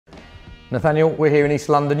Nathaniel, we're here in East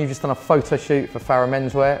London. You've just done a photo shoot for Farah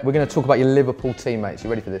Menswear. We're going to talk about your Liverpool teammates. You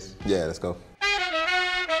ready for this? Yeah, let's go.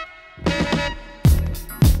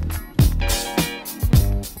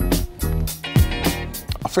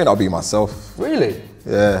 I think I'll be myself. Really?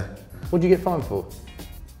 Yeah. What do you get fined for?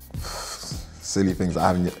 Silly things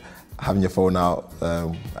like having your phone out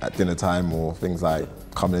at dinner time, or things like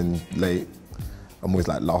coming in late. I'm always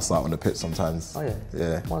like last out on the pitch sometimes. Oh yeah?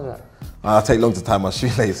 Yeah. Why is that? I take long to tie my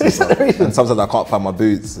shoelaces, and sometimes I can't find my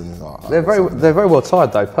boots. And they're very well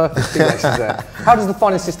tied though. Perfect shoelaces there. How does the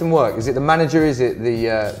fining system work? Is it the manager? Is it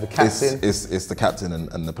the captain? It's the captain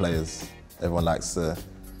and the players. Everyone likes to.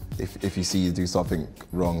 If you see you do something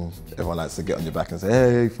wrong, everyone likes to get on your back and say,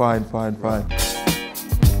 "Hey, fine."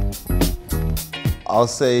 I'll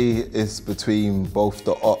say it's between both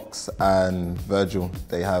the Ox and Virgil.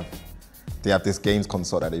 They have this games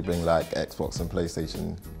console that they bring, like Xbox and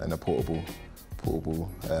PlayStation, and a portable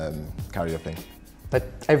carrier thing. But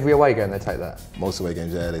every away game they take that? Most away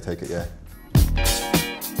games, yeah, they take it, yeah.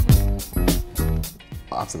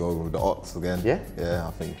 I have to go with the Ox again. Yeah? Yeah,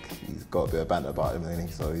 I think he's got a bit of banter about him, hasn't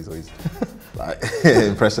he? So he's always like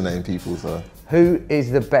impersonating people. So who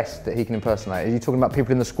is the best that he can impersonate? Are you talking about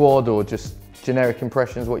people in the squad or just generic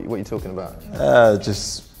impressions? What are you talking about?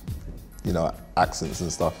 Just, accents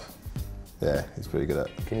and stuff. Yeah, he's pretty good at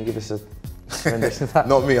it. Can you give us a rendition of that?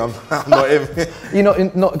 Not me, I'm not him.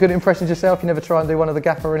 You're not good at impressions yourself? You never try and do one of the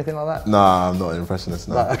Gaffer or anything like that? Nah, I'm not an impressionist,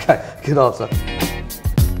 no. Right, okay, good answer.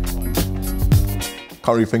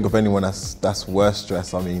 Can't really think of anyone that's worse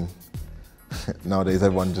dressed. I mean, nowadays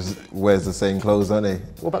everyone just wears the same clothes, don't they?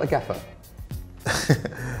 What about the Gaffer?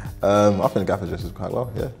 I think the Gaffer dresses quite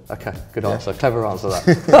well, yeah. Okay, good answer, clever answer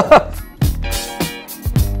that.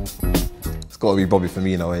 It's got to be Bobby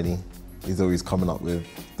Firmino, ain't he? He's always coming up with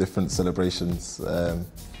different celebrations,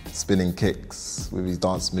 spinning kicks with his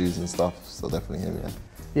dance moves and stuff, so definitely him, yeah.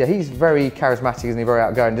 Yeah, he's very charismatic, isn't he? Very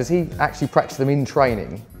outgoing. Does he actually practice them in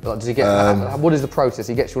training? Like, does he get? What is the process?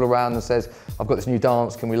 He gets you all around and says, "I've got this new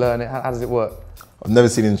dance. Can we learn it?" How does it work? I've never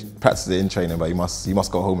seen him practice it in training, but he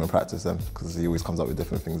must go home and practice them, because he always comes up with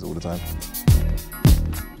different things all the time.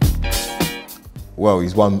 Well,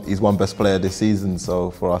 he's won best player this season,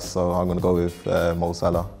 so for us, so I'm going to go with Mo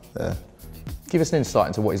Salah. Yeah. Give us an insight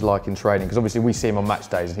into what he's like in training, because obviously we see him on match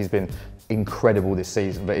days and he's been incredible this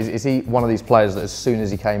season. But is he one of these players that as soon as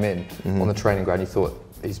he came in on the training ground, you thought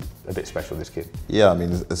he's a bit special, this kid? Yeah, I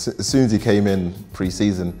mean, as soon as he came in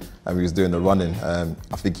pre-season and we was doing the running,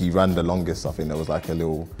 I think he ran the longest. I think there was like a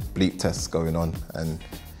little bleep test going on, and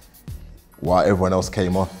while everyone else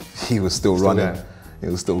came off, he was still running. Going. He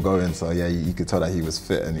was still going. So yeah, you could tell that he was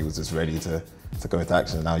fit and he was just ready to go into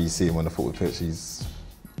action. Now you see him on the football pitch, he's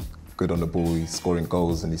good on the ball, he's scoring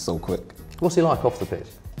goals and he's so quick. What's he like off the pitch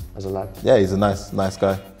as a lad? Yeah, he's a nice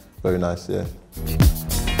guy. Very nice, yeah.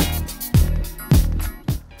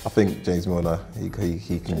 I think James Milner, he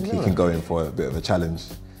can go in for a bit of a challenge.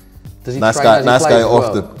 Does he nice train guy, as he plays as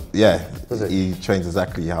well? Yeah. He trains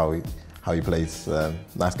exactly how he plays.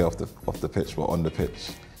 Nice guy off the pitch, but on the pitch,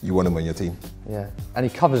 you want him on your team. Yeah, and he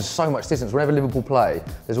covers so much distance. Whenever Liverpool play,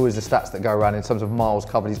 there's always the stats that go around in terms of miles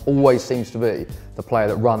covered. He always seems to be the player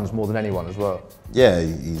that runs more than anyone as well. Yeah,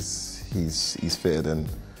 he's fitter than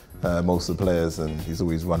most of the players, and he's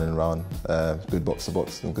always running around. Good box to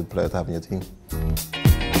box and good player to have in your team.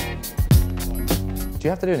 Do you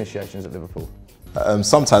have to do initiations at Liverpool?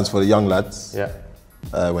 Sometimes for the young lads. Yeah.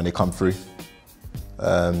 When they come through.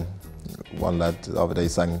 One lad the other day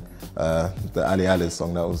sang the Ali Ali's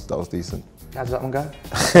song. That was decent. How does that one go?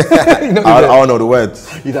 I don't know the words.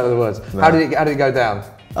 You don't know the words. No. How did it go down?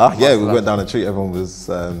 Yeah, we went down a treat. Everyone was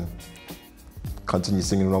continued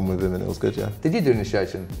singing along with him, and it was good. Yeah. Did you do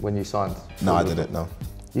initiation when you signed? No, I didn't. No.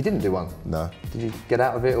 You didn't do one? No. Did you get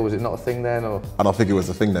out of it, or was it not a thing then? Or I don't think it was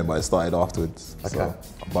a thing then, but it started afterwards. Okay. So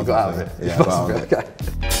you got out of it. Yeah, I got out of it. Okay.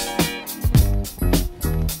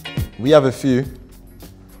 We have a few.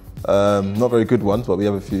 Not very good ones, but we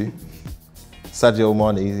have a few. Sadio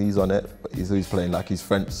Mane, he's on it, but he's always playing like he's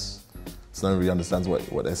French, so no one really understands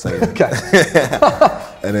what they're saying. Okay.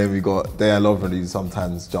 And then we got Dejan Lovren, who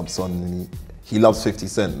sometimes jumps on, and he loves 50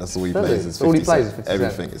 Cent. That's all he plays. Is 50 all he plays Cent. is 50 Cent.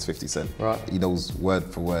 Everything is 50 Cent. Right. He knows word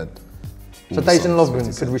for word. So Dejan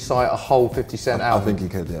Lovren could recite a whole 50 Cent album? I think he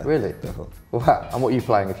could, yeah. Really? Definitely. Wow. And what are you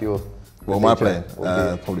playing if you're... What am I playing?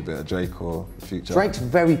 Probably a bit of Drake or Future. Drake's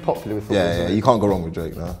very popular with football. Yeah, you can't go wrong with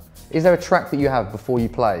Drake, no. Is there a track that you have before you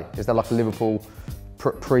play? Is there like a Liverpool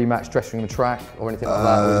pre-match dressing room track or anything like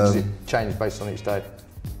that? Or does it change based on each day?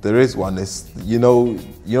 There is one. It's you know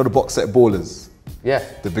the box set Ballers. Yeah.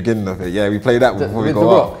 The beginning of it. Yeah, we play that before we go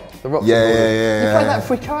out. The Rock. Yeah. You play that if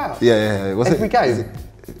we go out? Yeah. Every game?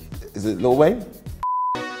 Is it Lil Wayne?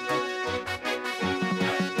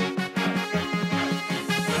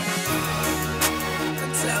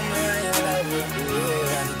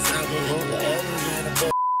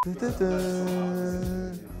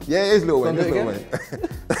 Yeah, it is Lil Wayne. It's Lil Wayne.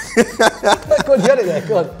 God, you had it there.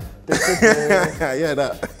 God. Yeah,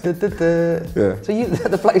 that. Yeah. So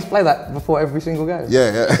the players play that before every single game?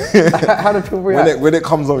 Yeah, yeah. How do people react? When it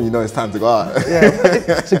comes on, you know it's time to go out. Yeah,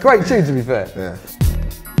 it's a great tune, to be fair. Yeah.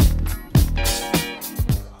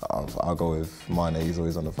 I'll go with Mane. He's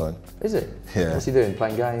always on the phone. Is it? Yeah. What's he doing?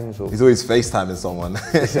 Playing games? Or? He's always FaceTiming someone.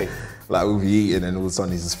 Is he? Like we'll be eating and all of a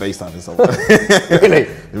sudden he's just FaceTiming someone. Really?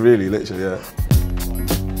 Really, literally, yeah.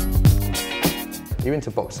 Are you into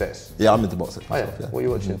box sets? Yeah, I'm into box sets. Oh yeah? Myself, yeah. What are you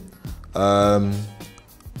watching?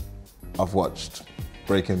 I've watched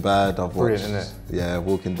Breaking Bad. I've watched, Brilliant, isn't it? yeah,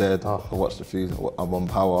 Walking Dead. Oh. I've watched a few. I'm on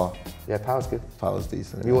Power. Yeah, Power's good. Power's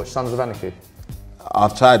decent. Have you watched Sons of Anarchy?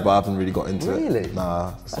 I've tried, but I haven't really got into it. Really?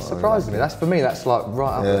 Nah. That surprises me. That's for me. That's like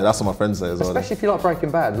right up. Yeah, there. that's what my friends say as well. Especially if you like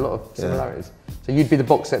Breaking Bad, a lot of similarities. So you'd be the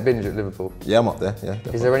box set binger at Liverpool. Yeah, I'm up there. Yeah.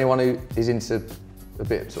 Definitely. Is there anyone who is into a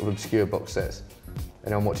bit sort of obscure box sets?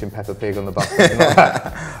 Anyone watching Peppa Pig on the bus? Like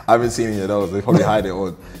that? I haven't seen any of those. They probably hide it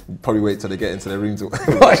or probably wait till they get into their room to.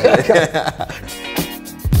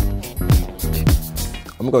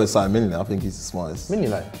 I'm gonna go with Simon Mignolet. I think he's the smartest.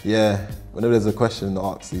 Mignolet? Yeah. Whenever there's a question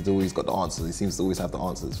asked, he's always got the answers. He seems to always have the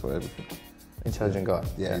answers for everything. Intelligent guy.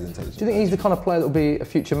 Yeah, he's intelligent. Do you think he's the kind of player that will be a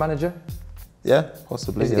future manager? Yeah,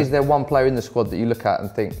 possibly. Is there one player in the squad that you look at and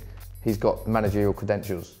think he's got managerial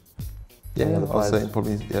credentials? Yeah, I'll say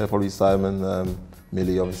probably Simon,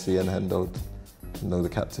 Millie obviously, and Hendo. Know the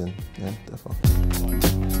captain. Yeah, definitely.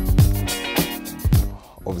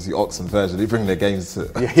 Obviously, Ox and Virgil, they bring their games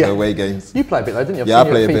to away games. You play a bit though, didn't you? Yeah, I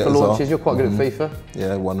play a FIFA bit as launches. well. You're quite good at FIFA.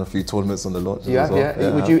 Yeah, won a few tournaments on the launches You have, as well.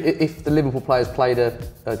 yeah. Would you, if the Liverpool players played a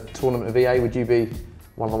tournament of EA, would you be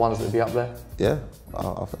one of the ones that would be up there? Yeah,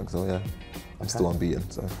 I think so. Yeah, I'm still unbeaten.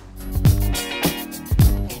 So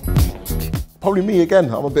probably me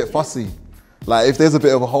again. I'm a bit fussy. Like if there's a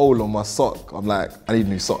bit of a hole on my sock, I'm like, I need a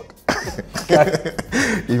new sock.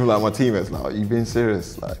 Even like my teammates, like, are you being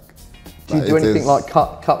serious? Like. Do you do anything like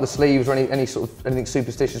cut the sleeves or any sort of anything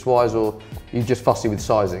superstitious wise, or are you just fussy with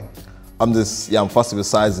sizing? I'm fussy with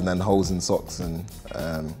sizing and holes in socks, and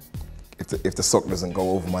if the sock doesn't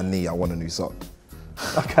go over my knee, I want a new sock.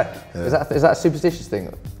 Okay. Yeah. Is that a superstitious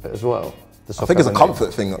thing as well? I think it's a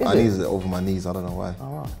comfort thing. I need it over my knees. I don't know why.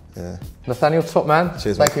 All right. Yeah. Nathaniel, top man.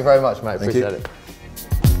 Cheers, Thank you very much, mate. Appreciate it.